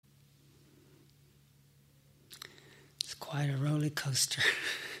quite a roller coaster,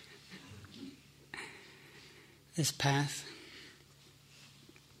 this path.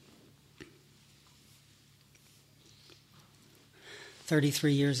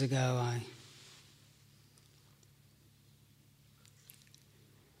 "33 years ago, I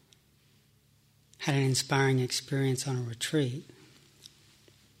had an inspiring experience on a retreat.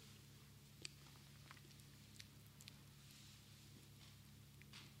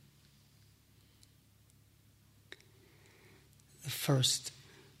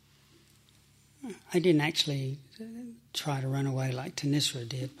 I didn't actually try to run away like Kittisaro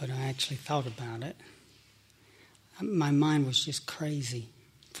did, but I actually thought about it. My mind was just crazy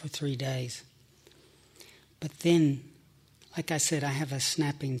for 3 days. But then, like I said, I have a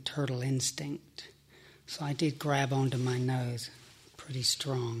snapping turtle instinct. So I did grab onto my nose pretty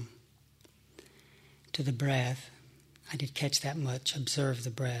strong to the breath. I did catch that much, observe the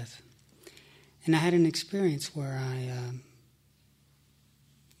breath. And I had an experience where I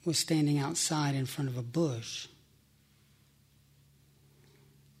was standing outside in front of a bush.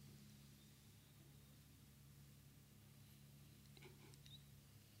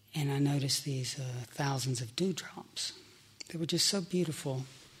 And I noticed these thousands of dewdrops. They were just so beautiful.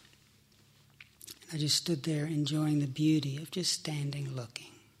 I just stood there enjoying the beauty of just standing,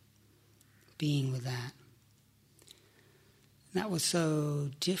 looking, being with that. That was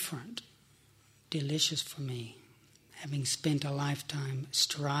so different, delicious for me, having spent a lifetime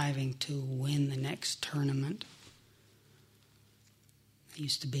striving to win the next tournament. I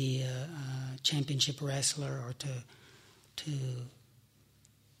used to be a championship wrestler, or to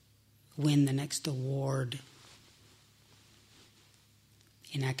win the next award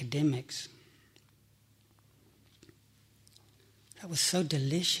in academics. That was so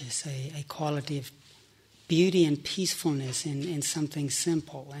delicious, a quality of beauty and peacefulness in something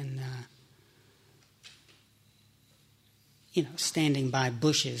simple. And, standing by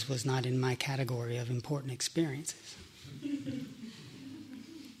bushes was not in my category of important experiences.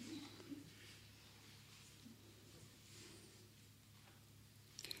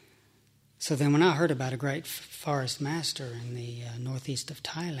 So then when I heard about a great forest master in the northeast of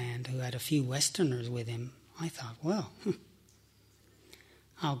Thailand who had a few Westerners with him, I thought, well,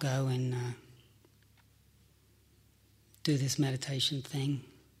 I'll go and do this meditation thing.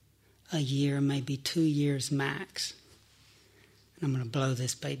 A year, maybe 2 years max. And I'm going to blow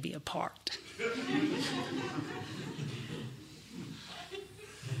this baby apart.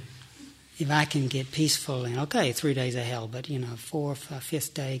 If I can get peaceful, and 3 days of hell, but 4th or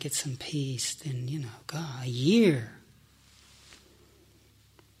 5th day, get some peace, then, God, a year.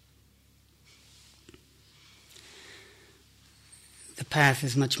 The path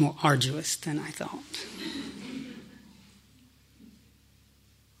is much more arduous than I thought.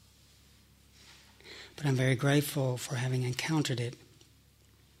 But I'm very grateful for having encountered it,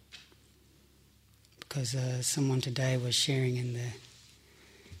 because someone today was sharing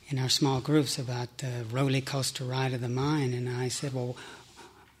in our small groups about the roller coaster ride of the mind, and I said, well,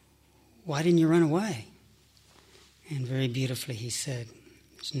 why didn't you run away? And very beautifully he said,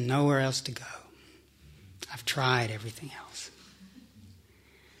 there's nowhere else to go. I've tried everything else.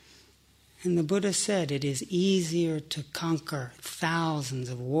 And the Buddha said it is easier to conquer thousands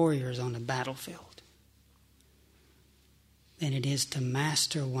of warriors on a battlefield than it is to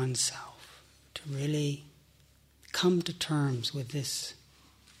master oneself, to really come to terms with this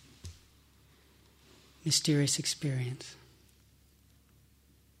mysterious experience.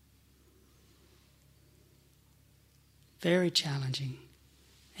 Very challenging.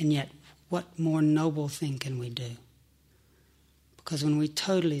 And yet, what more noble thing can we do? Because when we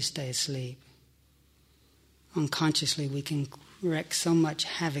totally stay asleep, unconsciously we can wreak so much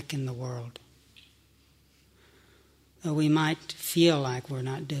havoc in the world. Though we might feel like we're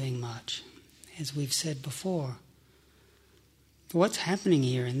not doing much, as we've said before. What's happening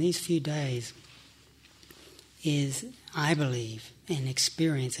here in these few days is, I believe, and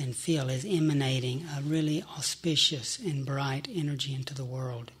experience and feel, is emanating a really auspicious and bright energy into the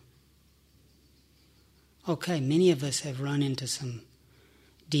world. Many of us have run into some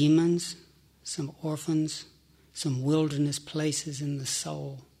demons, some orphans, some wilderness places in the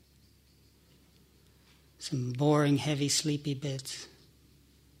soul, some boring, heavy, sleepy bits,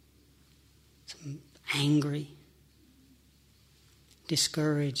 some angry,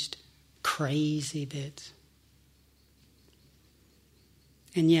 discouraged, crazy bits.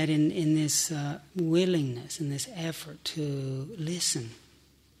 And yet in this willingness, in this effort to listen,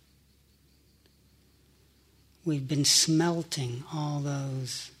 we've been smelting all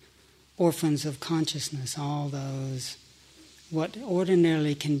those orphans of consciousness, all those what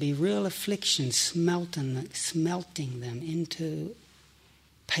ordinarily can be real afflictions, smelting them into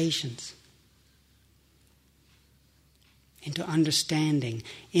patience, into understanding,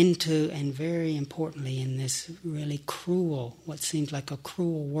 into, and very importantly in this really cruel, what seems like a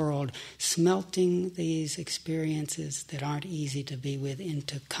cruel world, smelting these experiences that aren't easy to be with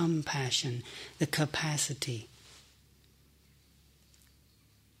into compassion, the capacity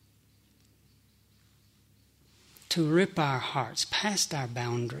to rip our hearts past our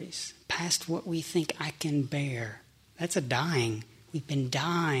boundaries, past what we think I can bear. That's a dying. We've been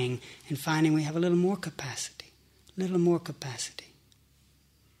dying and finding we have a little more capacity.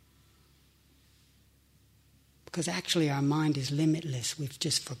 Because actually our mind is limitless. We've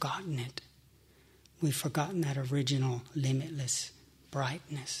just forgotten it. We've forgotten that original limitless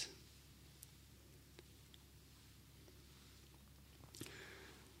brightness.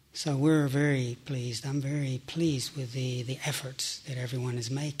 So we're very pleased. I'm very pleased with the efforts that everyone is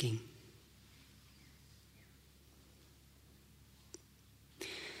making.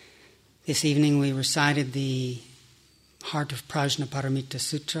 This evening we recited the Heart of Prajnaparamita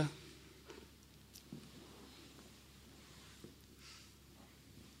Sutra.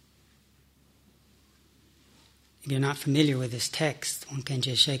 If you're not familiar with this text, one can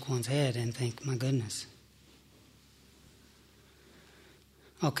just shake one's head and think, my goodness.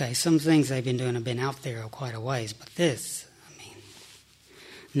 Okay, some things they've been doing have been out there quite a ways, but this,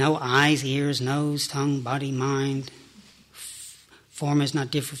 no eyes, ears, nose, tongue, body, mind. Form is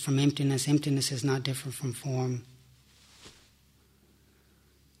not different from emptiness. Emptiness is not different from form.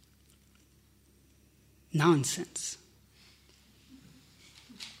 Nonsense.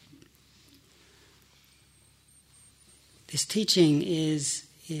 This teaching is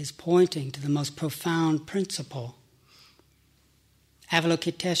pointing to the most profound principle.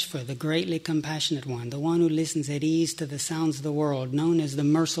 Avalokiteshvara, the greatly compassionate one, the one who listens at ease to the sounds of the world, known as the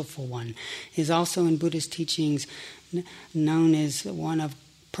merciful one, is also in Buddhist teachings known as one of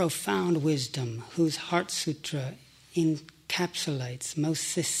profound wisdom, whose Heart Sutra encapsulates most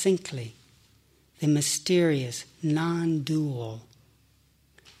succinctly the mysterious, non-dual,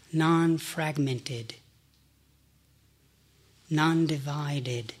 non-fragmented,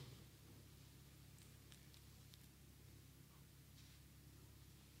 non-divided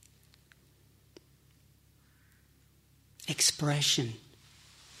expression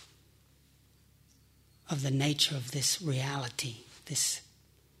of the nature of this reality, this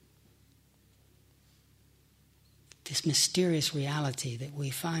mysterious reality that we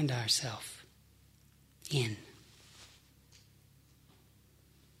find ourselves in.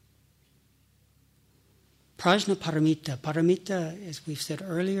 Prajnaparamita. Paramita, as we've said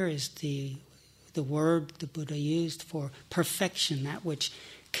earlier, is the word the Buddha used for perfection, that which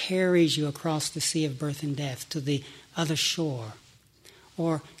carries you across the sea of birth and death to the other shore,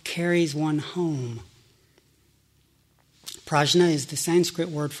 or carries one home. Prajna is the Sanskrit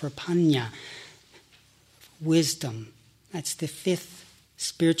word for panya, wisdom. That's the fifth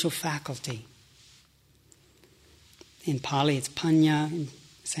spiritual faculty. In Pali it's panya, in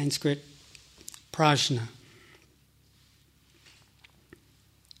Sanskrit prajna.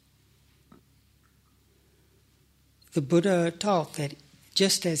 The Buddha taught that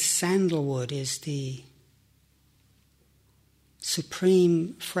just as sandalwood is the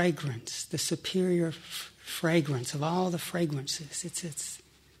supreme fragrance, the superior fragrance of all the fragrances, it's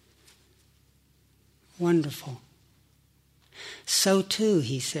wonderful. So too,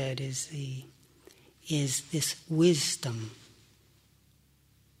 he said, is this wisdom,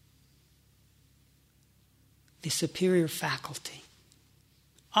 the superior faculty.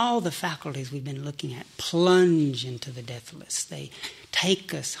 All the faculties we've been looking at plunge into the deathless. They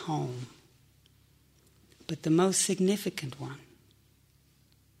take us home. But the most significant one,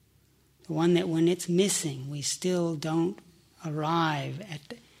 the one that when it's missing, we still don't arrive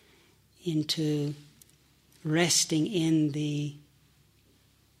into resting in the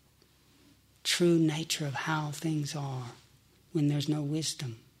true nature of how things are, when there's no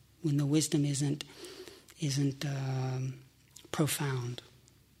wisdom, when the wisdom isn't profound.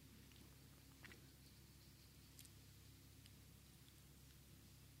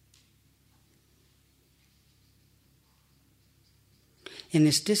 In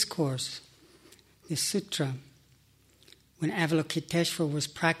this discourse, this sutra, when Avalokiteshvara was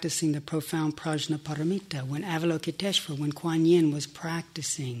practicing the profound Prajnaparamita, when Kuan Yin was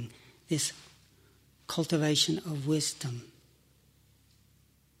practicing this cultivation of wisdom,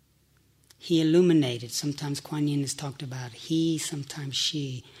 he illuminated. Sometimes Kuan Yin is talked about he, sometimes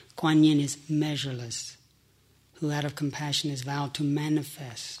she. Kuan Yin is measureless, who out of compassion is vowed to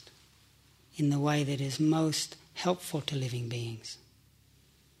manifest in the way that is most helpful to living beings.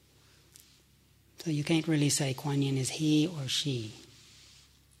 So you can't really say Kuan Yin is he or she.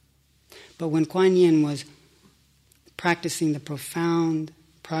 But when Kuan Yin was practicing the profound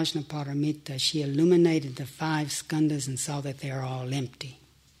Prajnaparamita, she illuminated the 5 skandhas and saw that they are all empty.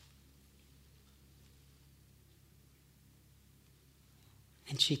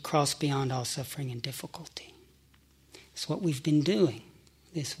 And she crossed beyond all suffering and difficulty. It's what we've been doing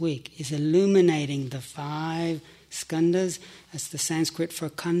this week, is illuminating the 5 skandhas. That's the Sanskrit for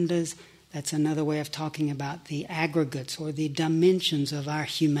khandas. That's another way of talking about the aggregates or the dimensions of our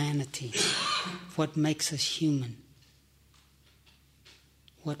humanity, what makes us human,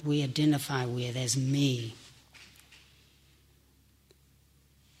 what we identify with as me.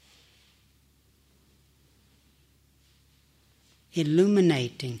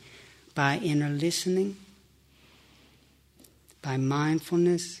 Illuminating by inner listening, by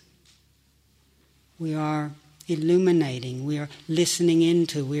mindfulness, we are illuminating, we are listening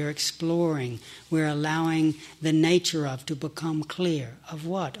into, we are exploring, we're allowing the nature of to become clear. Of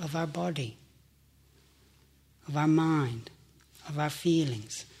what? Of our body, of our mind, of our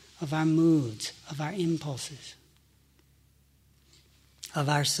feelings, of our moods, of our impulses, of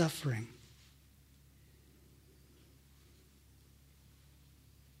our suffering.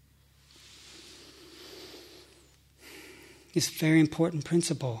 It's a very important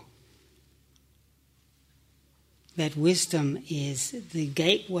principle. That wisdom is, the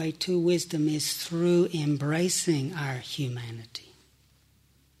gateway to wisdom is through embracing our humanity.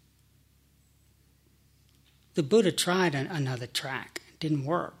 The Buddha tried another track. It didn't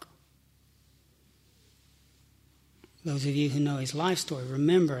work. Those of you who know his life story,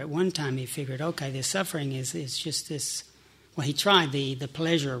 remember at one time he figured, okay, this suffering is just this. Well, he tried the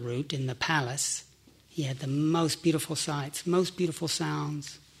pleasure route in the palace. He had the most beautiful sights, most beautiful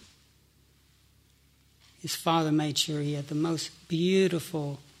sounds. His father made sure he had the most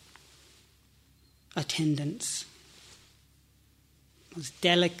beautiful attendants, most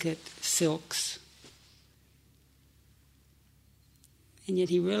delicate silks. And yet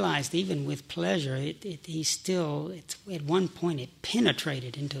he realized, even with pleasure, at one point it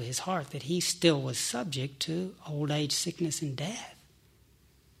penetrated into his heart that he still was subject to old age, sickness, and death.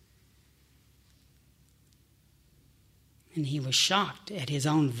 And he was shocked at his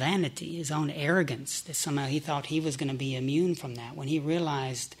own vanity, his own arrogance, that somehow he thought he was going to be immune from that, when he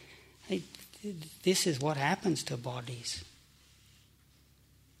realized, hey, this is what happens to bodies.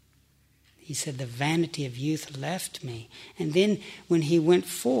 He said, the vanity of youth left me. And then when he went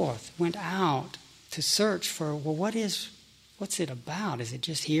out to search for, well, what's it about? Is it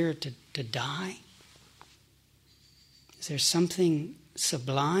just here to die? Is there something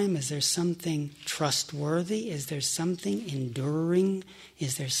sublime? Is there something trustworthy? Is there something enduring?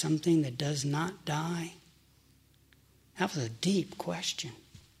 Is there something that does not die? That was a deep question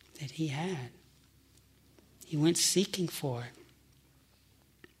that he had. He went seeking for it.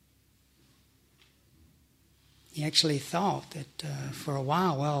 He actually thought that for a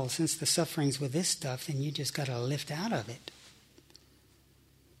while, well, since the suffering's with this stuff, then you just got to lift out of it.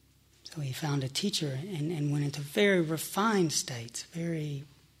 So he found a teacher and went into very refined states, very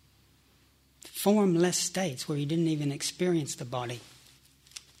formless states where he didn't even experience the body.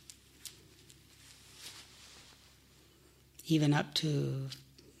 Even up to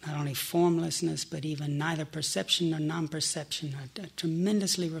not only formlessness, but even neither perception nor non-perception, a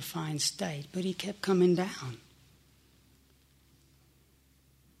tremendously refined state. But he kept coming down.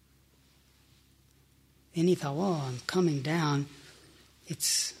 Then he thought, well, I'm coming down.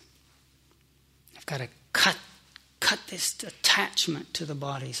 I've got to cut this attachment to the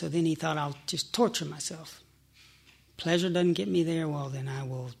body. So then he thought, I'll just torture myself. Pleasure doesn't get me there, well, then I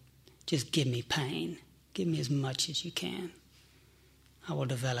will just give me pain. Give me as much as you can. I will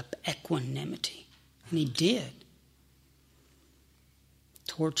develop equanimity. And he did.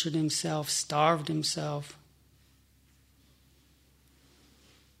 Tortured himself, starved himself.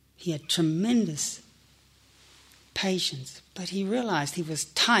 He had tremendous patience, but he realized he was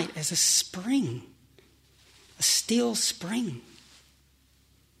tight as a spring, a steel spring.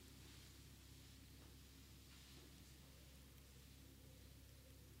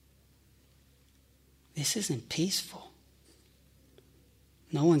 This isn't peaceful.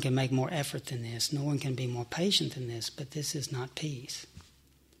 No one can make more effort than this. No one can be more patient than this, but this is not peace.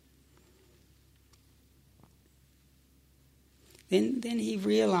 Then he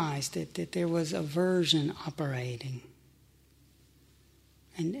realized that there was aversion operating.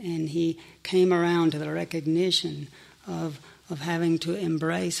 And he came around to the recognition of having to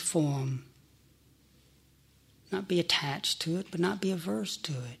embrace form. Not be attached to it, but not be averse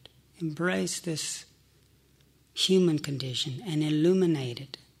to it. Embrace this human condition and illuminate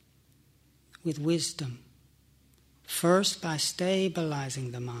it with wisdom. First, by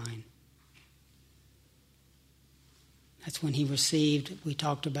stabilizing the mind. That's when he received, we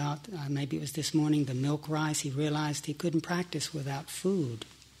talked about, maybe it was this morning, the milk rice. He realized he couldn't practice without food.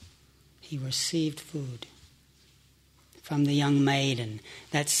 He received food from the young maiden,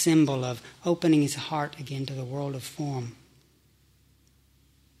 that symbol of opening his heart again to the world of form.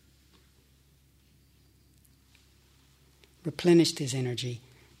 Replenished his energy,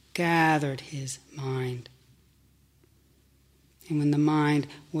 gathered his mind. And when the mind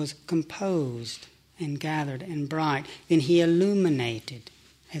was composed and gathered and bright, then he illuminated,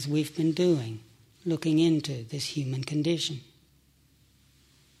 as we've been doing, looking into this human condition.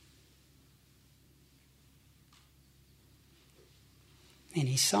 And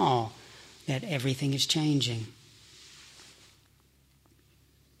he saw that everything is changing.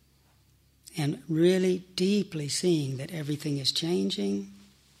 And really deeply seeing that everything is changing,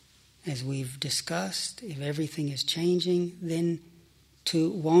 as we've discussed, if everything is changing, then to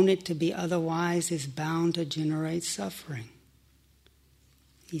want it to be otherwise is bound to generate suffering.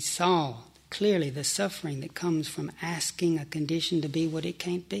 He saw clearly the suffering that comes from asking a condition to be what it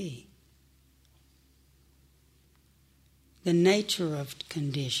can't be. The nature of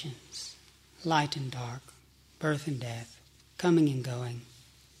conditions, light and dark, birth and death, coming and going,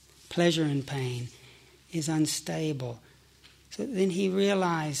 pleasure and pain, is unstable. So then he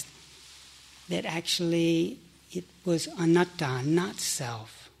realized that actually it was anatta, not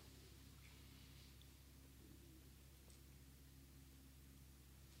self.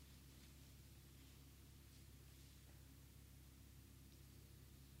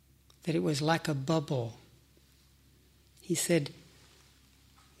 That it was like a bubble. He said,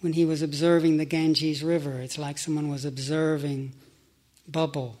 when he was observing the Ganges River, it's like someone was observing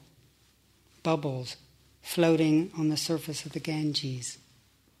bubbles floating on the surface of the Ganges.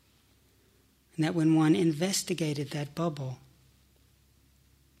 And that when one investigated that bubble,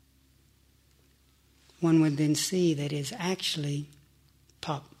 one would then see that it's actually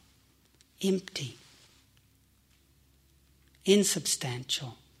empty,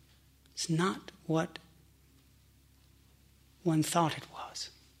 insubstantial. It's not what one thought it was.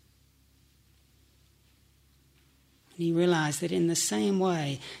 And he realized that in the same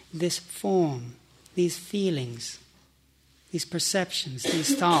way, this form, these feelings, these perceptions,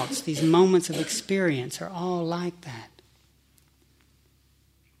 these thoughts, these moments of experience are all like that.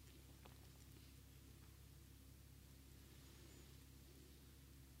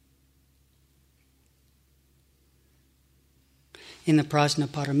 In the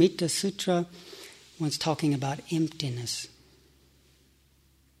Prajnaparamita Sutra, one's talking about emptiness.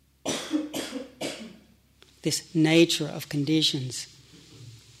 This nature of conditions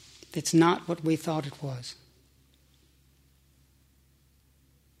that's not what we thought it was.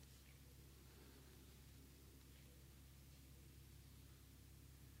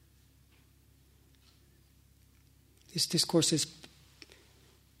 This discourse is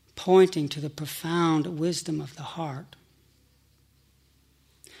pointing to the profound wisdom of the heart.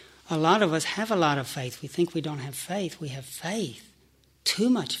 A lot of us have a lot of faith. We think we don't have faith. We have faith, too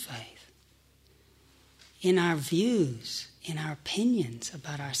much faith, in our views, in our opinions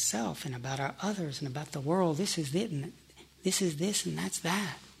about ourselves and about our others and about the world. This is it, and this is this, and that's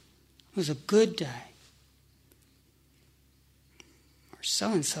that. It was a good day. Or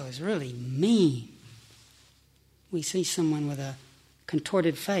so-and-so is really mean. We see someone with a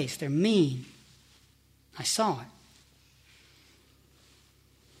contorted face. They're mean. I saw it.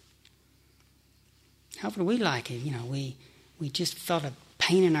 How would we like it? We just felt a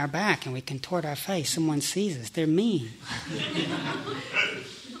pain in our back and we contort our face. Someone sees us. They're mean.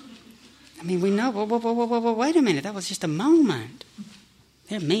 I mean, we know, whoa, wait a minute. That was just a moment.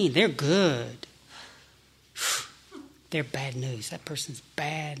 They're mean. They're good. They're bad news. That person's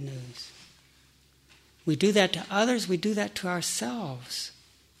bad news. We do that to others. We do that to ourselves.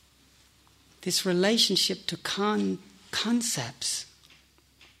 This relationship to concepts.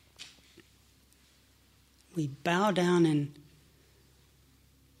 We bow down and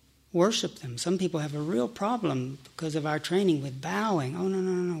worship them. Some people have a real problem because of our training with bowing. Oh,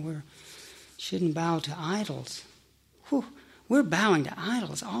 no, we shouldn't bow to idols. Whew. We're bowing to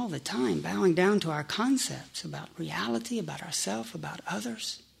idols all the time, bowing down to our concepts about reality, about ourselves, about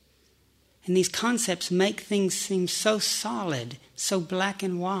others. And these concepts make things seem so solid, so black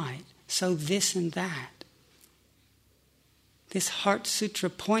and white, so this and that. This Heart Sutra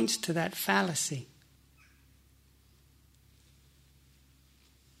points to that fallacy.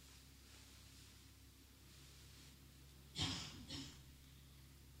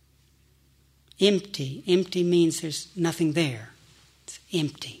 Empty. Empty means there's nothing there. It's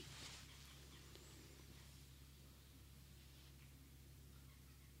empty.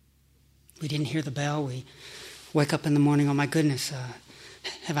 We didn't hear the bell. We wake up in the morning, oh my goodness,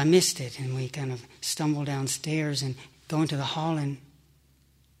 have I missed it? And we kind of stumble downstairs and go into the hall and,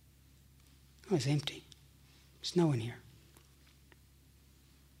 oh, it's empty. There's no one here.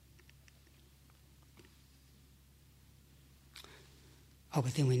 Oh,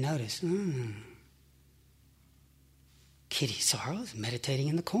 but then we notice, Kittisaro is meditating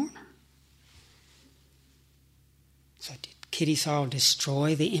in the corner. So did Kittisaro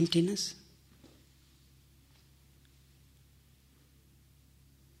destroy the emptiness?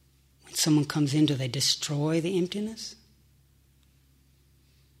 When someone comes in, do they destroy the emptiness?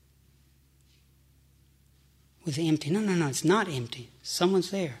 Was it empty? No, it's not empty.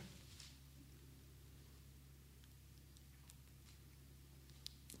 Someone's there.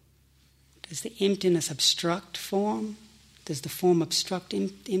 Does the emptiness obstruct form? Does the form obstruct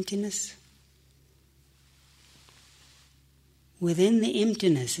emptiness? Within the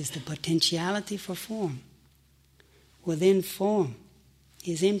emptiness is the potentiality for form. Within form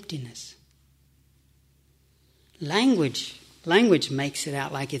is emptiness. Language makes it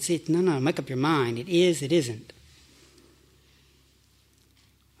out like it's it. No, make up your mind. It is, it isn't.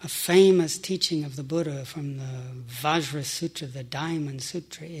 A famous teaching of the Buddha from the Vajra Sutra, the Diamond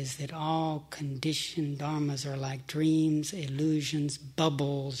Sutra, is that all conditioned dharmas are like dreams, illusions,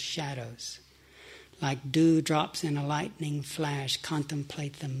 bubbles, shadows. Like dewdrops in a lightning flash,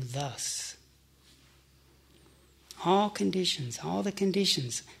 contemplate them thus. All the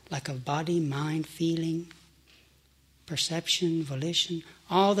conditions, like of body, mind, feeling, perception, volition,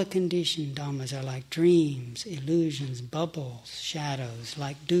 all the conditioned dhammas are like dreams, illusions, bubbles, shadows,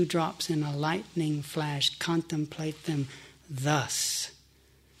 like dewdrops in a lightning flash, contemplate them thus,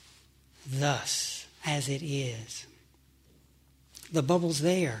 as it is. The bubble's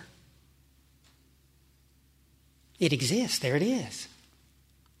there. It exists, there it is.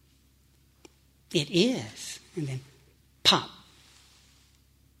 It is, and then pop.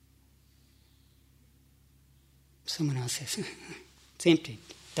 Someone else says, it's empty,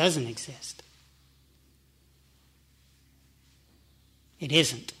 doesn't exist. It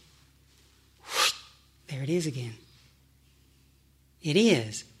isn't. There it is again. It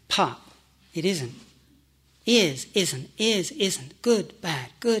is, pop. It isn't. Is, isn't. Good,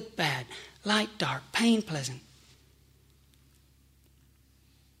 bad. Light, dark, pain, pleasant.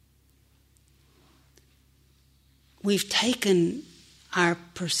 We've taken our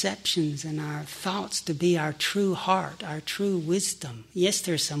perceptions and our thoughts to be our true heart, our true wisdom. Yes,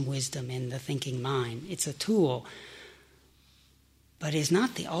 there's some wisdom in the thinking mind. It's a tool. But it's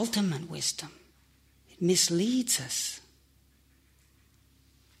not the ultimate wisdom. It misleads us.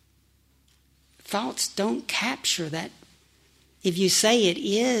 Thoughts don't capture that. If you say it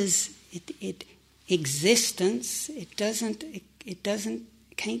is, it existence,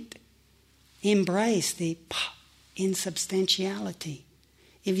 can't embrace the insubstantiality.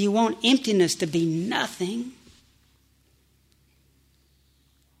 If you want emptiness to be nothing,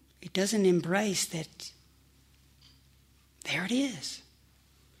 it doesn't embrace that there it is.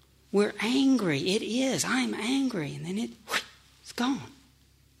 We're angry. It is. I'm angry. And then it's gone.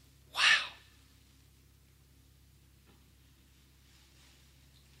 Wow.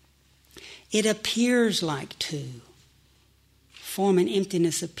 It appears like two. Form and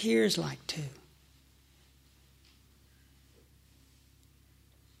emptiness appears like two.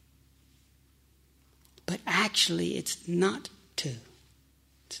 But actually, it's not two.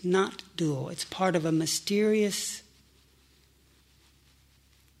 It's not dual. It's part of a mysterious,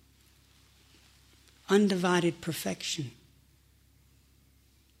 undivided perfection.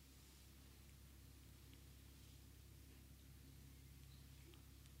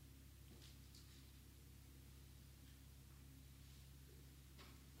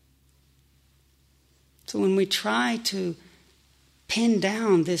 So when we try to pin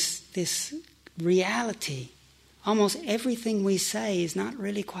down this reality, almost everything we say is not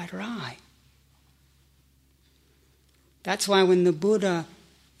really quite right. That's why when the Buddha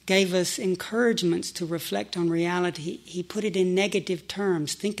gave us encouragements to reflect on reality, he put it in negative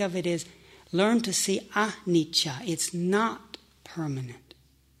terms. Think of it as learn to see anicca. It's not permanent.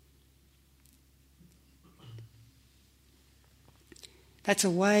 That's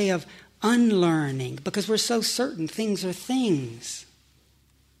a way of unlearning, because we're so certain things are things.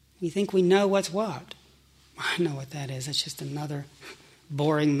 We think we know what's what. I know what that is. It's just another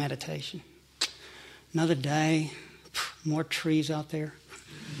boring meditation. Another day, more trees out there,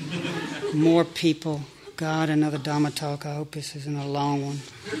 more people. God, another Dhamma talk. I hope this isn't a long one.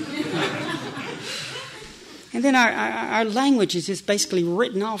 And then our language is just basically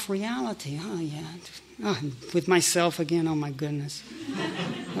written off reality. Oh, yeah. Oh, with myself again, oh my goodness.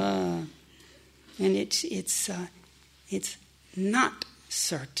 And it's not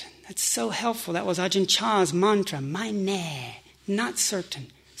certain. That's so helpful. That was Ajahn Chah's mantra, mai ne, not certain,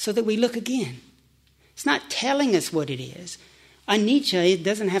 so that we look again. It's not telling us what it is. Anicca, it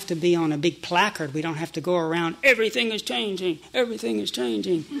doesn't have to be on a big placard. We don't have to go around, everything is changing, everything is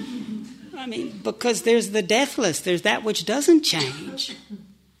changing. I mean, because there's the deathless, there's that which doesn't change.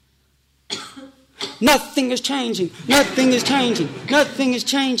 Nothing is changing, nothing is changing, nothing is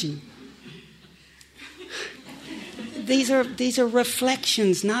changing. These are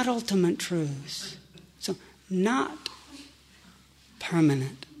reflections, not ultimate truths. So, not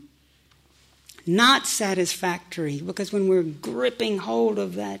permanent. Not satisfactory, because when we're gripping hold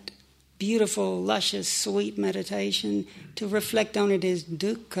of that beautiful, luscious, sweet meditation, to reflect on it as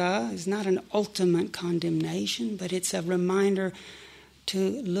dukkha is not an ultimate condemnation, but it's a reminder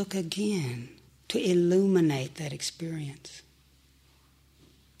to look again, to illuminate that experience.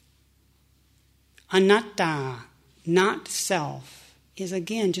 Anatta, not self, is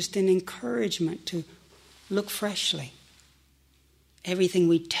again just an encouragement to look freshly. Everything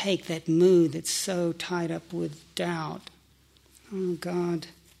we take, that mood that's so tied up with doubt. Oh God,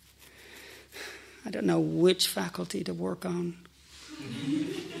 I don't know which faculty to work on.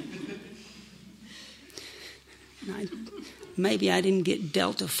 Maybe I didn't get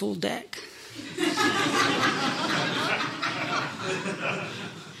dealt a full deck.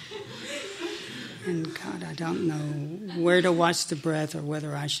 And God, I don't know where to watch the breath or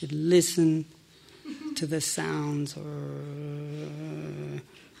whether I should listen to the sounds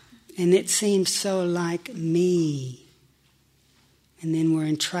and it seems so like me. And then we're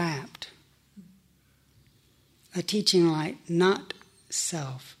entrapped. A teaching like not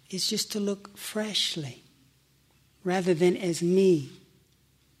self is just to look freshly rather than as me.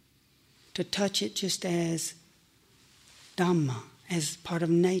 To touch it just as Dhamma, as part of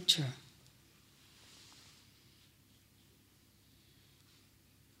nature.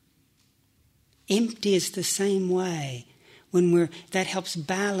 Empty is the same way. That helps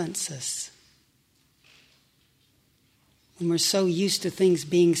balance us. When we're so used to things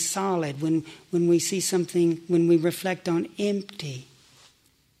being solid, when we see something, when we reflect on empty,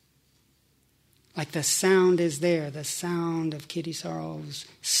 like the sound is there, the sound of Kittisaro's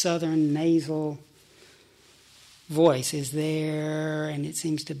southern nasal voice is there, and it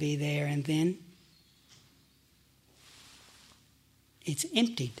seems to be there, and then it's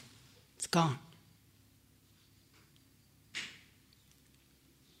emptied. It's gone.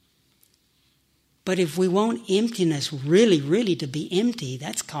 But if we want emptiness really, really to be empty,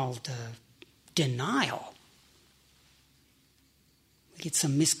 that's called denial. We get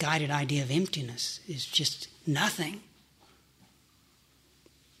some misguided idea of emptiness. It's just nothing.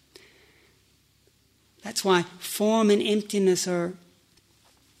 That's why form and emptiness are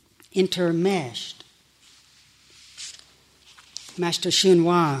intermeshed. Master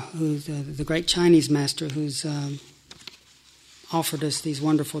Xunhua, who's the great Chinese master who's offered us these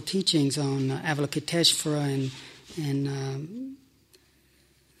wonderful teachings on Avalokiteshvara and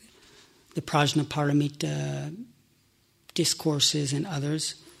the Prajnaparamita discourses and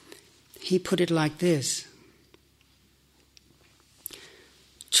others. He put it like this: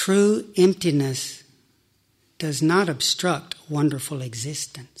 true emptiness does not obstruct wonderful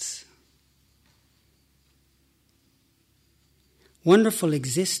existence. Wonderful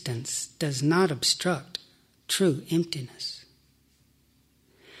existence does not obstruct true emptiness.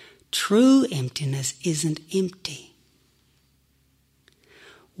 True emptiness isn't empty.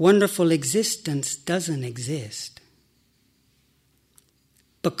 Wonderful existence doesn't exist.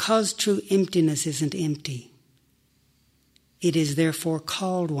 Because true emptiness isn't empty, it is therefore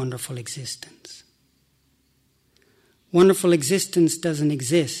called wonderful existence. Wonderful existence doesn't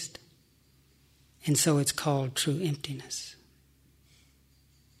exist, and so it's called true emptiness.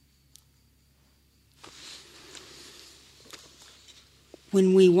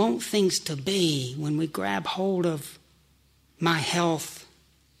 When we want things to be, when we grab hold of my health,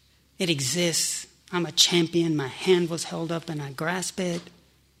 it exists, I'm a champion, my hand was held up and I grasp it,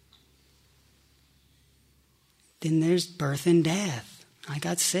 then there's birth and death. I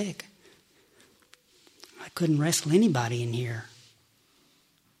got sick. I couldn't wrestle anybody in here.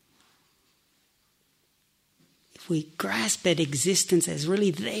 If we grasp at existence as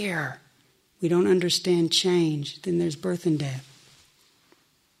really there, we don't understand change, then there's birth and death.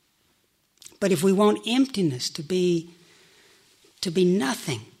 But if we want emptiness to be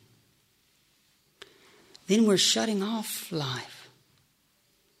nothing, then we're shutting off life.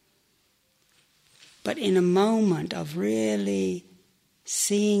 But in a moment of really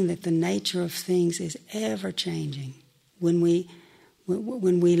seeing that the nature of things is ever changing, when we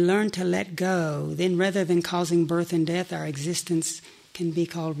learn to let go, then rather than causing birth and death, our existence can be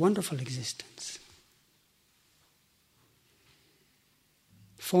called wonderful existence.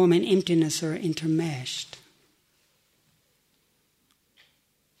 Form and emptiness are intermeshed.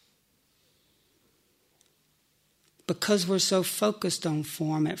 Because we're so focused on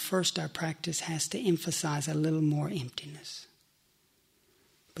form, at first our practice has to emphasize a little more emptiness.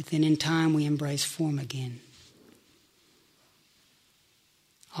 But then in time we embrace form again.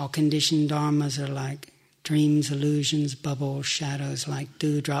 All conditioned dharmas are like dreams, illusions, bubbles, shadows, like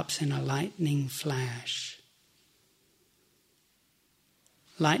dewdrops in a lightning flash.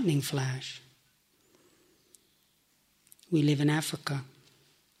 Lightning flash. We live in Africa,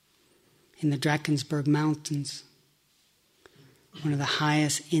 in the Drakensberg Mountains, one of the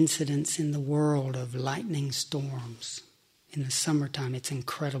highest incidents in the world of lightning storms. In the summertime, it's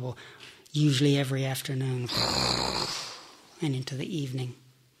incredible. Usually every afternoon and into the evening.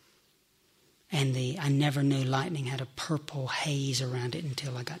 And I never knew lightning had a purple haze around it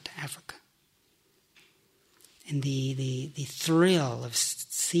until I got to Africa. And the thrill of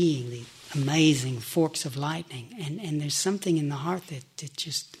seeing the amazing forks of lightning. And there's something in the heart that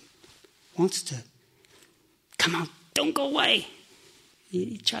just wants to, come on, don't go away.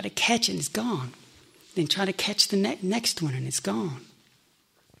 You try to catch it and it's gone. Then try to catch the next one and it's gone.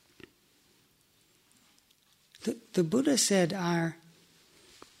 The Buddha said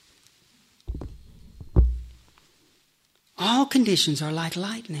all conditions are like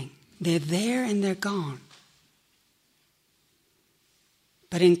lightning. They're there and they're gone.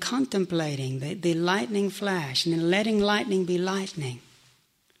 But in contemplating the lightning flash and in letting lightning be lightning,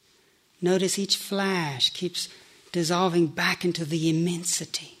 notice each flash keeps dissolving back into the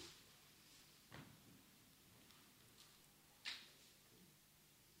immensity.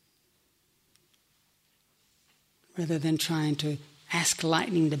 Rather than trying to ask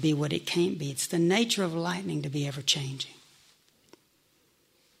lightning to be what it can't be. It's the nature of lightning to be ever-changing.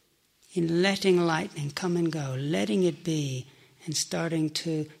 In letting lightning come and go, letting it be, and starting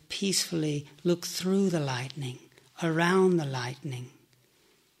to peacefully look through the lightning, around the lightning.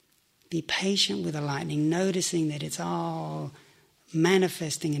 Be patient with the lightning, noticing that it's all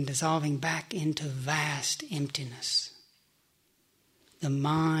manifesting and dissolving back into vast emptiness. The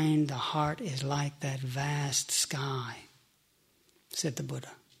mind, the heart is like that vast sky, said the Buddha.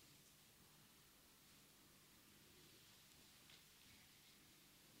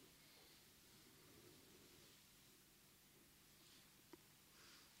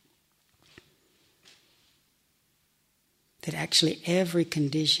 That actually every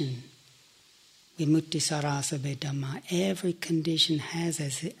condition, Vimuttisaro Dhamma, every condition has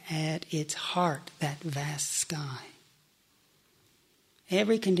at its heart that vast sky.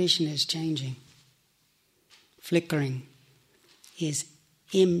 Every condition is changing, flickering, is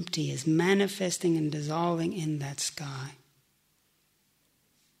empty, is manifesting and dissolving in that sky.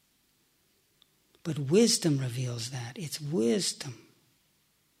 But wisdom reveals that. It's wisdom.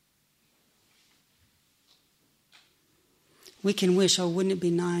 We can wish, wouldn't it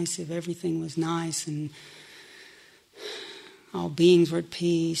be nice if everything was nice and all beings were at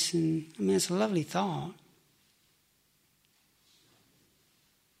peace? And it's a lovely thought.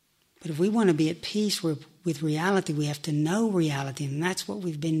 But if we want to be at peace with reality, we have to know reality, and that's what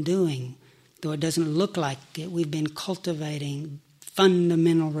we've been doing. Though it doesn't look like it, we've been cultivating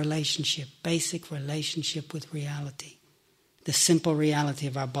fundamental relationship, basic relationship with reality. The simple reality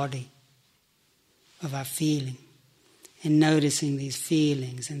of our body, of our feeling. And noticing these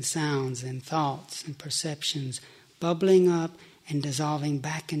feelings and sounds and thoughts and perceptions bubbling up and dissolving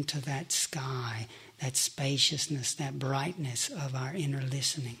back into that sky, that spaciousness, that brightness of our inner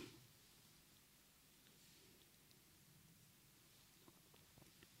listening.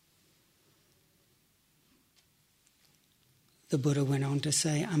 The Buddha went on to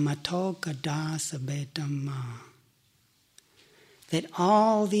say, Amato Gada Sabbe Dhamma. That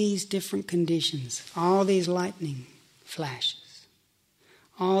all these different conditions, all these lightning flashes,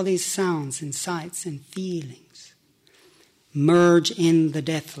 all these sounds and sights and feelings merge in the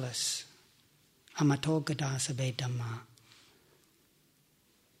deathless. Amato Gada Sabbe Dhamma.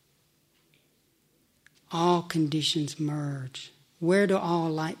 All conditions merge. Where do all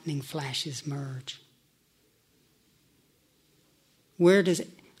lightning flashes merge? Where does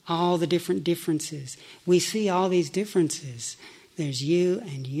all the different differences? We see all these differences. There's you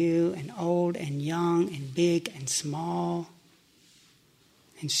and old and young and big and small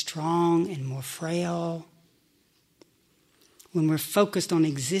and strong and more frail. When we're focused on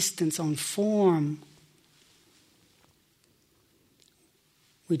existence, on form,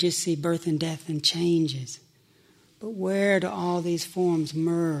 We just see birth and death and changes. But where do all these forms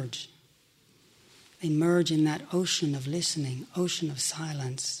merge? They merge in that ocean of listening, ocean of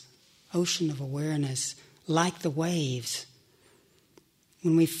silence, ocean of awareness, like the waves.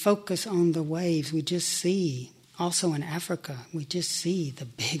 When we focus on the waves, we just see, also in Africa, we just see the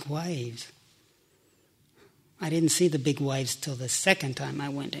big waves. I didn't see the big waves till the second time I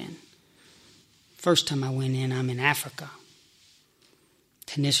went in. First time I went in, I'm in Africa.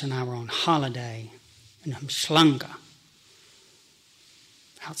 Tanisha and I were on holiday in Mshlanga,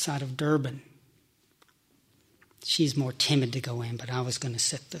 outside of Durban. She's more timid to go in, but I was going to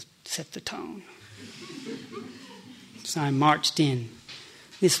set the tone. So I marched in.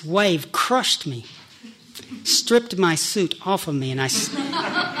 This wave crushed me, stripped my suit off of me, and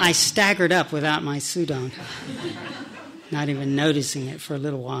I staggered up without my suit on, not even noticing it for a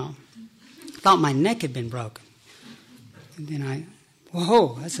little while. Thought my neck had been broken. And then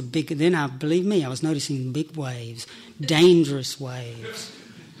whoa, that's a big... Then believe me, I was noticing big waves, dangerous waves,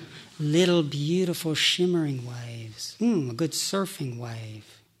 little beautiful shimmering waves, a good surfing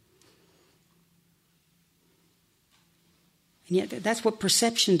wave. And yet that's what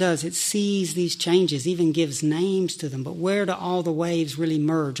perception does. It sees these changes, even gives names to them. But where do all the waves really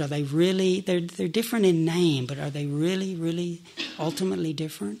merge? Are they really... They're different in name, but are they really, really ultimately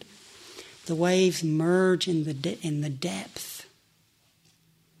different? The waves merge in the depth.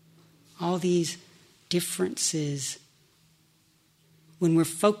 All these differences. When we're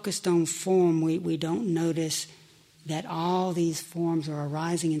focused on form, we don't notice that all these forms are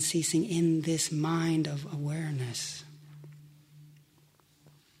arising and ceasing in this mind of awareness.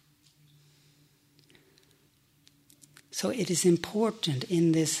 So it is important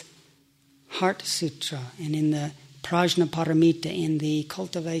in this Heart Sutra and in the Prajnaparamita, in the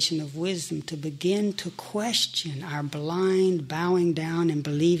cultivation of wisdom, to begin to question our blind bowing down and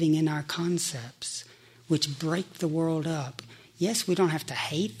believing in our concepts, which break the world up. Yes, we don't have to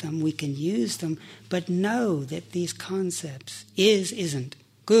hate them, we can use them, but know that these concepts, isn't,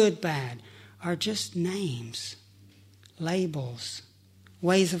 good, bad, are just names, labels,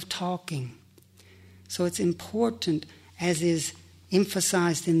 ways of talking. So it's important, as is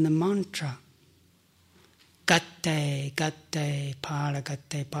emphasized in the mantra, Gatte, gatte,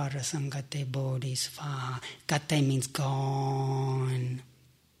 parasangate, bodhisvaha. Gatte means gone.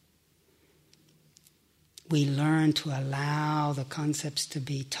 We learn to allow the concepts to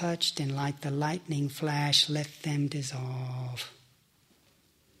be touched, and like the lightning flash, let them dissolve.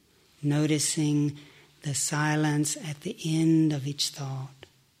 Noticing the silence at the end of each thought,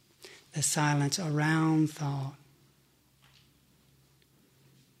 the silence around thought.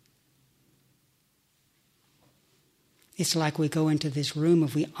 It's like we go into this room,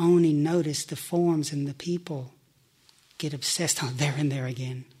 if we only notice the forms and the people, get obsessed. Oh, they're in there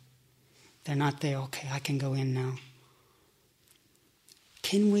again. They're not there. Okay, I can go in now.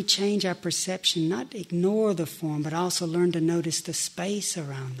 Can we change our perception, not ignore the form, but also learn to notice the space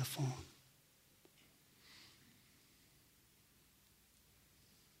around the form?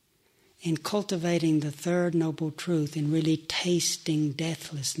 In cultivating the third noble truth, in really tasting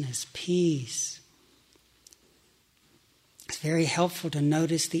deathlessness, peace, it's very helpful to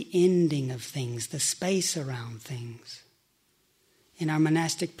notice the ending of things, the space around things. In our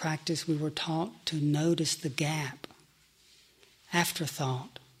monastic practice, we were taught to notice the gap after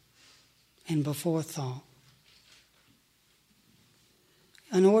thought and before thought.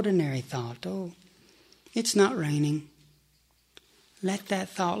 An ordinary thought, oh, it's not raining. Let that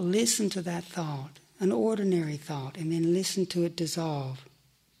thought, listen to that thought, an ordinary thought, and then listen to it dissolve.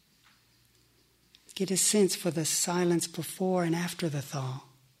 Get a sense for the silence before and after the thought.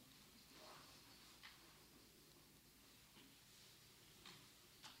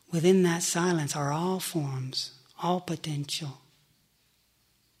 Within that silence are all forms, all potential,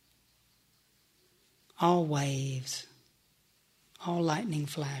 all waves, all lightning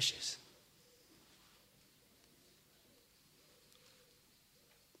flashes.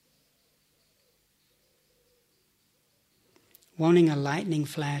 Wanting a lightning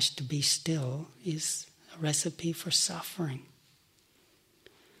flash to be still is a recipe for suffering.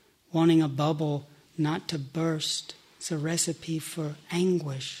 Wanting a bubble not to burst is a recipe for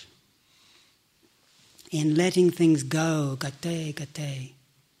anguish. In letting things go, gate, gate,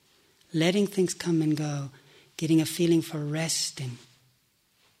 letting things come and go, getting a feeling for resting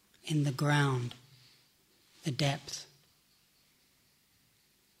in the ground, the depth.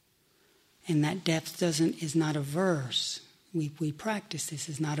 And that depth is not averse. We practice this,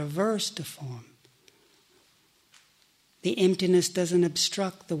 is not averse to form. The emptiness doesn't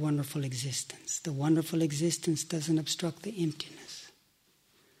obstruct the wonderful existence. The wonderful existence doesn't obstruct the emptiness.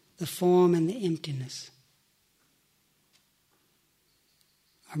 the form and the emptiness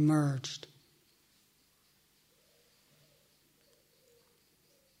are merged.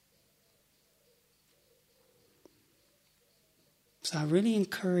 So I really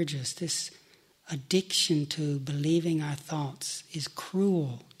encourage us, this addiction to believing our thoughts is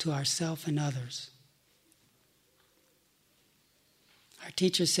cruel to ourselves and others. Our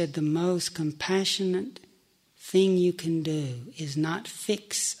teacher said the most compassionate thing you can do is not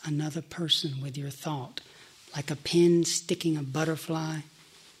fix another person with your thought, like a pin sticking a butterfly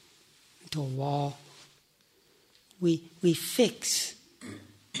into a wall. We fix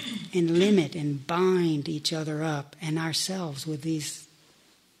and limit and bind each other up and ourselves with these,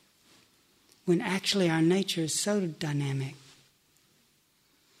 when actually our nature is so dynamic.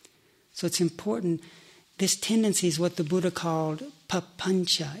 So it's important. This tendency is what the Buddha called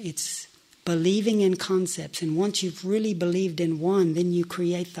papancha. It's believing in concepts. And once you've really believed in one, then you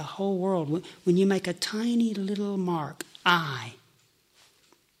create the whole world. When you make a tiny little mark, I,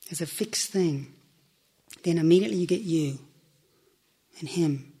 as a fixed thing, then immediately you get you and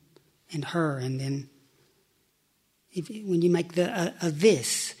him and her. And then when you make a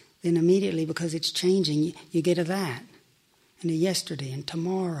this, then immediately, because it's changing, you get a that and a yesterday and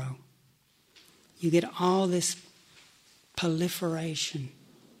tomorrow. You get all this proliferation.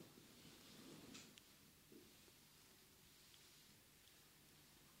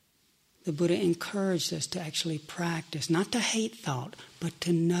 The Buddha encouraged us to actually practice, not to hate thought, but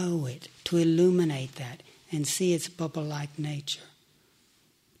to know it, to illuminate that and see its bubble-like nature.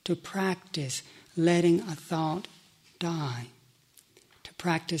 To practice letting a thought die. To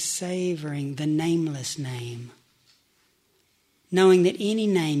practice savoring the nameless name. Knowing that any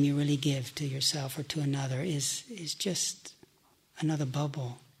name you really give to yourself or to another is just another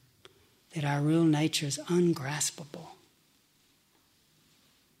bubble. That our real nature is ungraspable.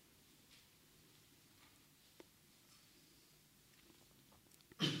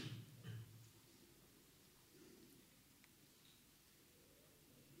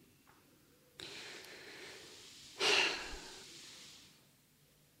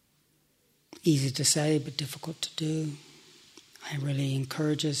 Easy to say, but difficult to do. I really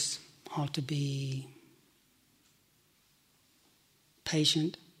encourage us all to be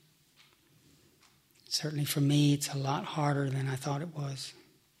patient. Certainly for me, it's a lot harder than I thought it was.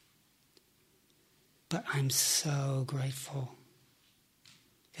 But I'm so grateful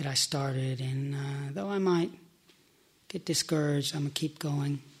that I started, and though I might get discouraged, I'm going to keep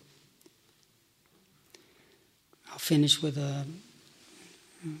going. I'll finish with a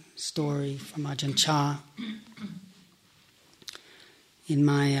story from Ajahn Chah. In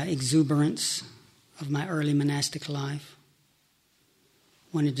my exuberance of my early monastic life,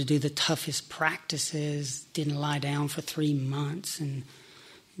 wanted to do the toughest practices, didn't lie down for 3 months, and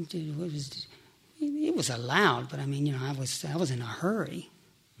it was allowed, but I mean, I was in a hurry.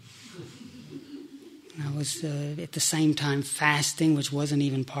 I was at the same time fasting, which wasn't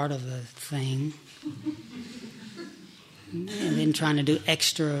even part of the thing. And then trying to do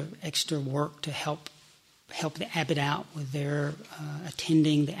extra work to help the abbot out with their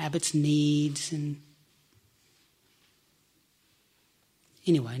attending the abbot's needs. And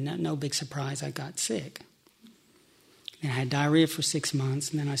anyway, no big surprise, I got sick. And I had diarrhea for 6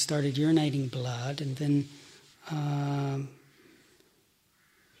 months, and then I started urinating blood, and then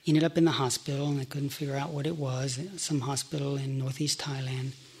ended up in the hospital, and I couldn't figure out what it was, some hospital in northeast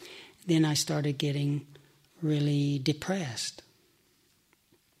Thailand. Then I started getting really depressed.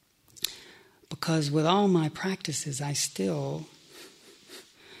 Because with all my practices,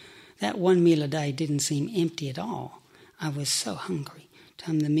 that one meal a day didn't seem empty at all. I was so hungry.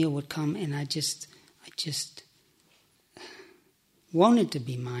 Time the meal would come, and I just wanted to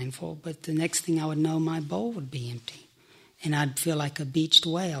be mindful, but the next thing I would know, my bowl would be empty. And I'd feel like a beached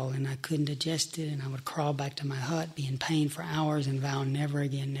whale, and I couldn't digest it, and I would crawl back to my hut, be in pain for hours, and vow never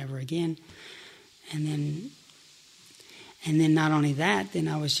again, never again. And then not only that, then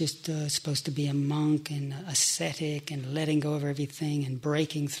I was just supposed to be a monk and ascetic and letting go of everything and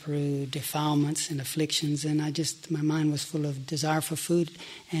breaking through defilements and afflictions. And my mind was full of desire for food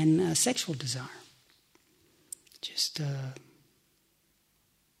and sexual desire. Just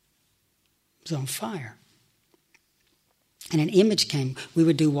was on fire. And an image came. We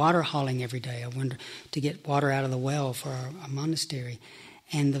would do water hauling every day. I wanted to get water out of the well for our monastery.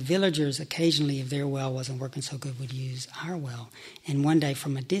 And the villagers, occasionally, if their well wasn't working so good, would use our well. And one day,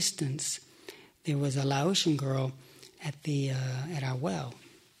 from a distance, there was a Laotian girl at our well,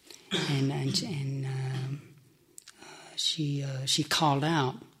 and she called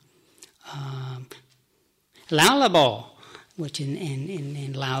out, "Lalabo," which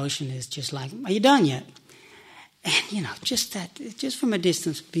in Laotian is just like, are you done yet? And, just from a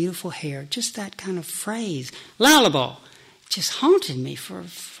distance, beautiful hair, just that kind of phrase, lalabo, just haunted me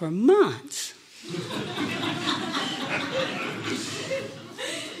for months.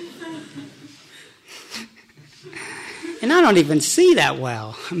 And I don't even see that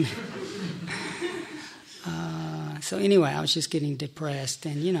well. So anyway, I was just getting depressed,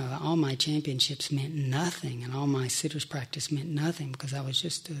 and all my championships meant nothing, and all my sitters practice meant nothing because I was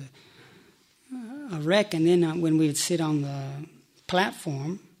just a wreck. And then when we would sit on the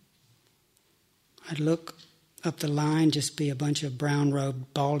platform, I'd look up the line, just be a bunch of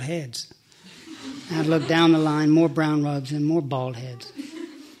brown-robed bald heads. I'd look down the line, more brown robes and more bald heads.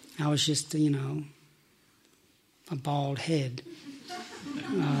 I was just, a bald head.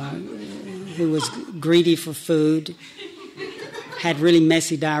 Who was greedy for food, had really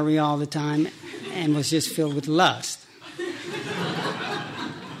messy diarrhea all the time, and was just filled with lust.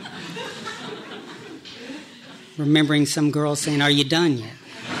 Remembering some girl saying, "Are you done yet?"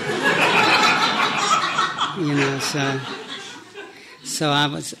 So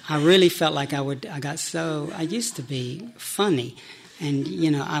I really felt like I used to be funny,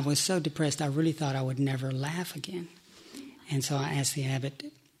 and I was so depressed I really thought I would never laugh again. And so I asked the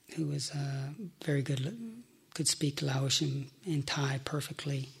abbot, who was very good, could speak Laotian and Thai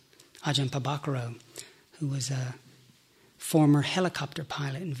perfectly, Ajahn Pabakaro, who was a former helicopter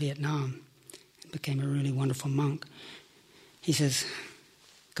pilot in Vietnam and became a really wonderful monk. He says,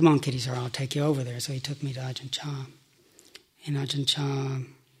 "Come on, Kittisaro, I'll take you over there." So he took me to Ajahn Chah. And Ajahn Chah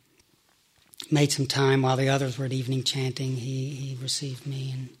made some time while the others were at evening chanting. He received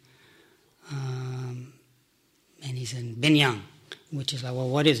me, and he said, "Binyang," which is like, "Well,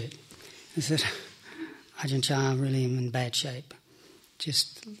 what is it?" I said, "Ajahn Chah, I really am in bad shape.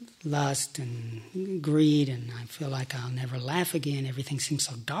 Just lust and greed, and I feel like I'll never laugh again. Everything seems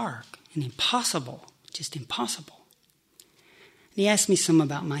so dark and impossible, just impossible." And he asked me some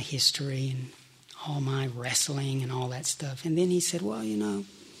about my history and all my wrestling and all that stuff. And then he said, "Well,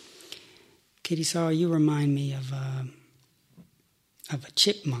 Kittisaro, you remind me of a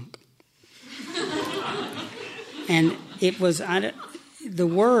chipmunk." And it was, the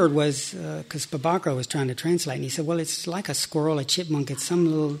word was, because Babakaro was trying to translate, and he said, "Well, it's like a squirrel, a chipmunk. It's some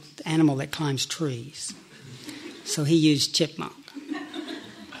little animal that climbs trees." So he used chipmunk.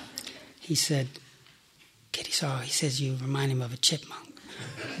 He said, "Kittisaro," he says, "you remind him of a chipmunk,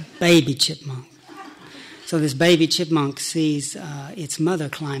 baby chipmunk." So this baby chipmunk sees its mother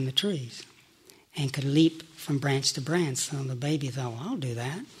climb the trees and could leap from branch to branch. So the baby thought, "Well, I'll do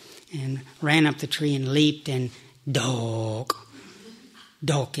that," and ran up the tree and leaped, and dok.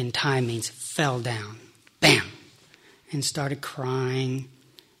 Dok in Thai means fell down. Bam! And started crying.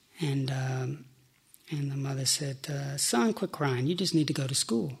 And the mother said, "Son, quit crying. You just need to go to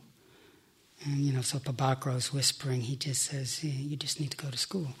school." And, so Pabakaro's whispering. He just says, "You just need to go to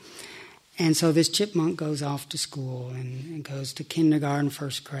school." And so this chipmunk goes off to school and goes to kindergarten,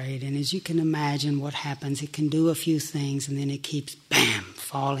 first grade. And as you can imagine what happens, it can do a few things, and then it keeps, bam,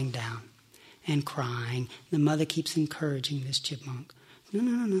 falling down and crying. The mother keeps encouraging this chipmunk.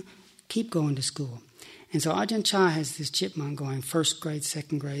 No, keep going to school. And so Ajahn Chah has this chipmunk going first grade,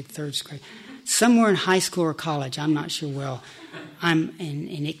 second grade, third grade, somewhere in high school or college, I'm not sure well. And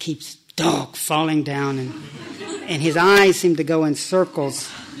it keeps falling down, and his eyes seem to go in circles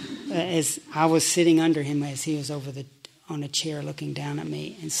as I was sitting under him as he was on a chair looking down at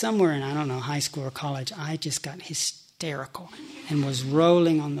me. And somewhere in, I don't know, high school or college, I just got hysterical and was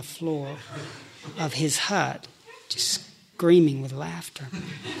rolling on the floor of his hut, just screaming with laughter.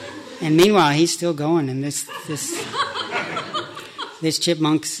 And meanwhile, he's still going, and this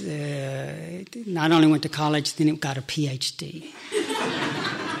chipmunk not only went to college, then it got a PhD.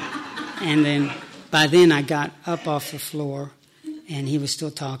 And then, by then, I got up off the floor, and he was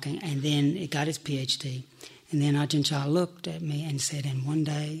still talking, and then it got his PhD. And then Ajahn Chah looked at me and said, "And one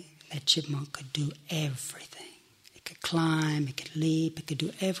day, that chipmunk could do everything. It could climb, it could leap, it could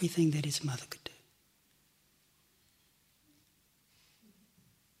do everything that his mother could do."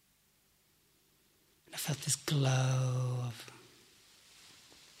 And I felt this glow of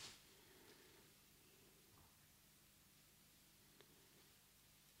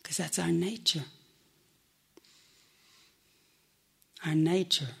because that's our nature. Our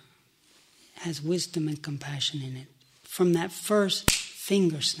nature has wisdom and compassion in it. From that first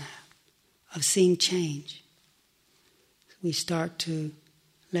finger snap of seeing change, we start to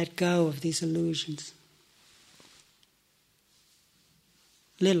let go of these illusions.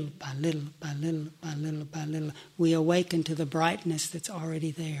 Little by little, by little, by little, by little, we awaken to the brightness that's already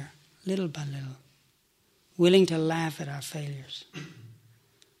there. Little by little, willing to laugh at our failures.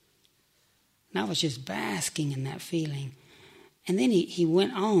 And I was just basking in that feeling. And then he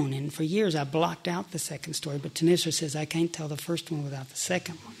went on, and for years I blocked out the second story, but Kittisaro says I can't tell the first one without the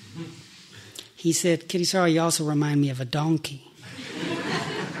second one. He said, Kittisaro, you also remind me of a donkey.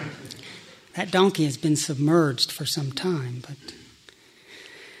 That donkey has been submerged for some time, but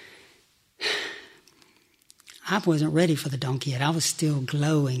I wasn't ready for the donkey yet. I was still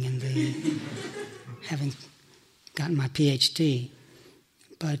glowing in the having gotten my PhD.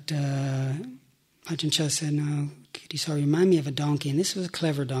 But Ajahn Chah said, no, Kittisaro, remind me of a donkey. And this was a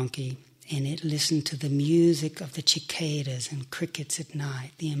clever donkey. And it listened to the music of the cicadas and crickets at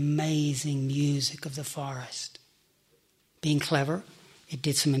night, the amazing music of the forest. Being clever, it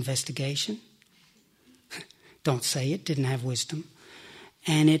did some investigation. Don't say it, didn't have wisdom.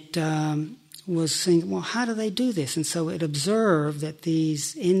 And it was saying, well, how do they do this? And so it observed that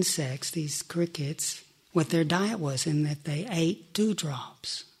these insects, these crickets, what their diet was, and that they ate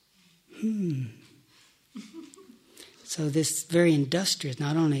dewdrops. So this very industrious,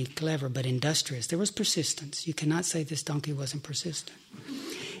 not only clever, but industrious. There was persistence. You cannot say this donkey wasn't persistent.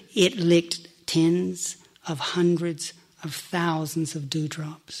 It licked tens of hundreds of thousands of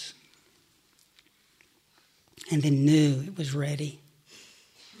dewdrops. And then knew it was ready.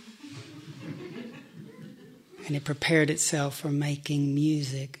 And it prepared itself for making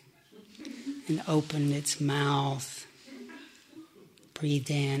music and opened its mouth, breathed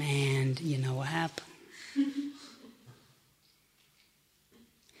in, and you know what happened.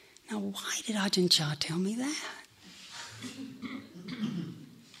 Now, why did Ajahn Chah tell me that?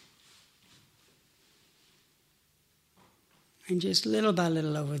 And just little by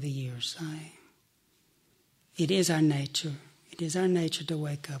little over the years, it is our nature. It is our nature to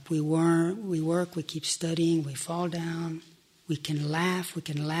wake up. We work, we keep studying, we fall down. We can laugh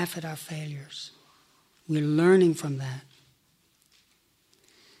at our failures. We're learning from that.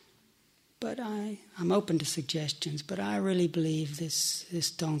 But I'm open to suggestions, but I really believe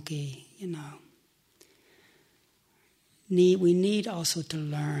this donkey, we need also to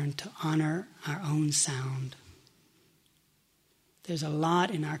learn to honor our own sound. There's a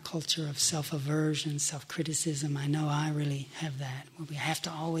lot in our culture of self-aversion, self-criticism. I know I really have that, where we have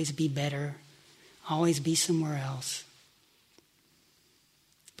to always be better, always be somewhere else.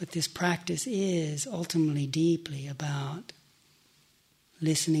 But this practice is ultimately deeply about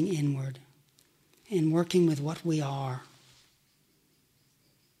listening inward and working with what we are.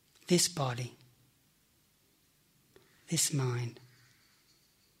 This body, this mind.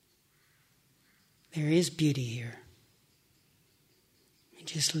 There is beauty here. And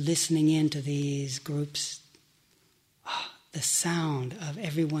just listening into these groups, the sound of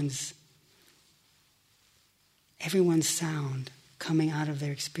everyone's sound coming out of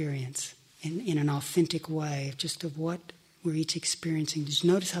their experience in an authentic way, just of what we're each experiencing. Did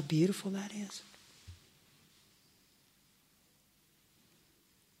you notice how beautiful that is?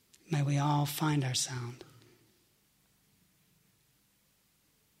 May we all find our sound.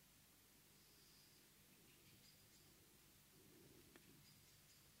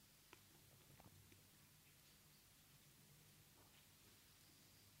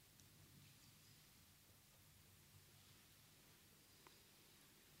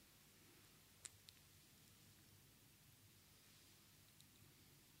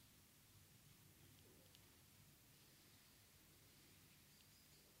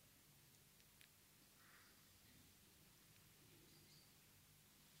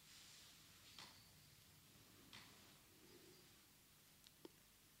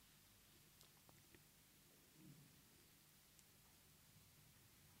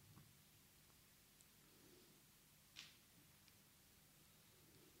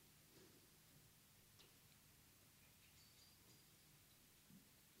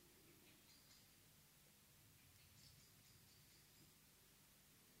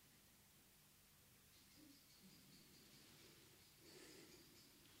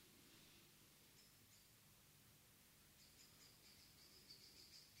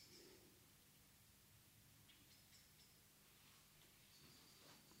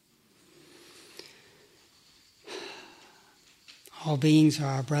 All beings are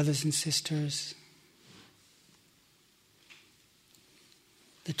our brothers and sisters.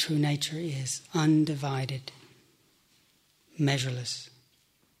 The true nature is undivided, measureless.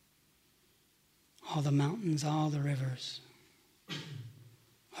 All the mountains, all the rivers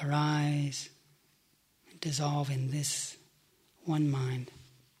arise and dissolve in this one mind.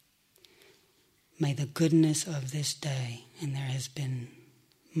 May the goodness of this day, and there has been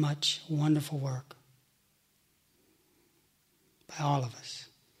much wonderful work by all of us,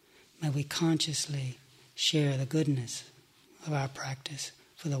 may we consciously share the goodness of our practice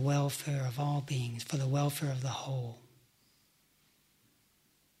for the welfare of all beings, for the welfare of the whole.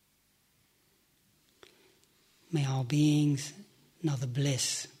 May all beings know the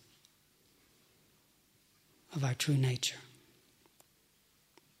bliss of our true nature.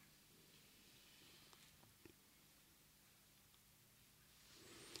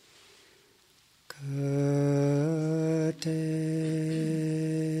 Gate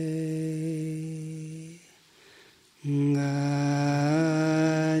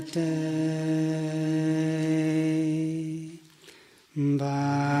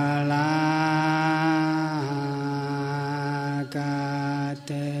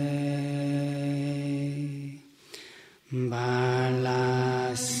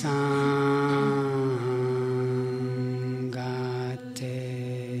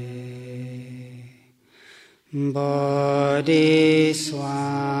Bodhiswaha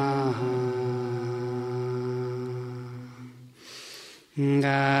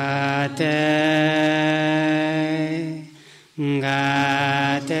Gate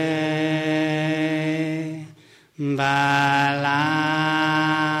Gate Bala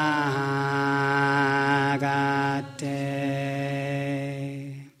Gate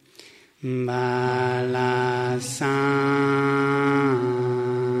Bala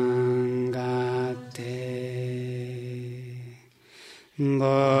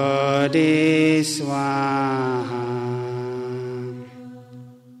Bodhiswaha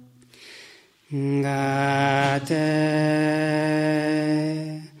Gate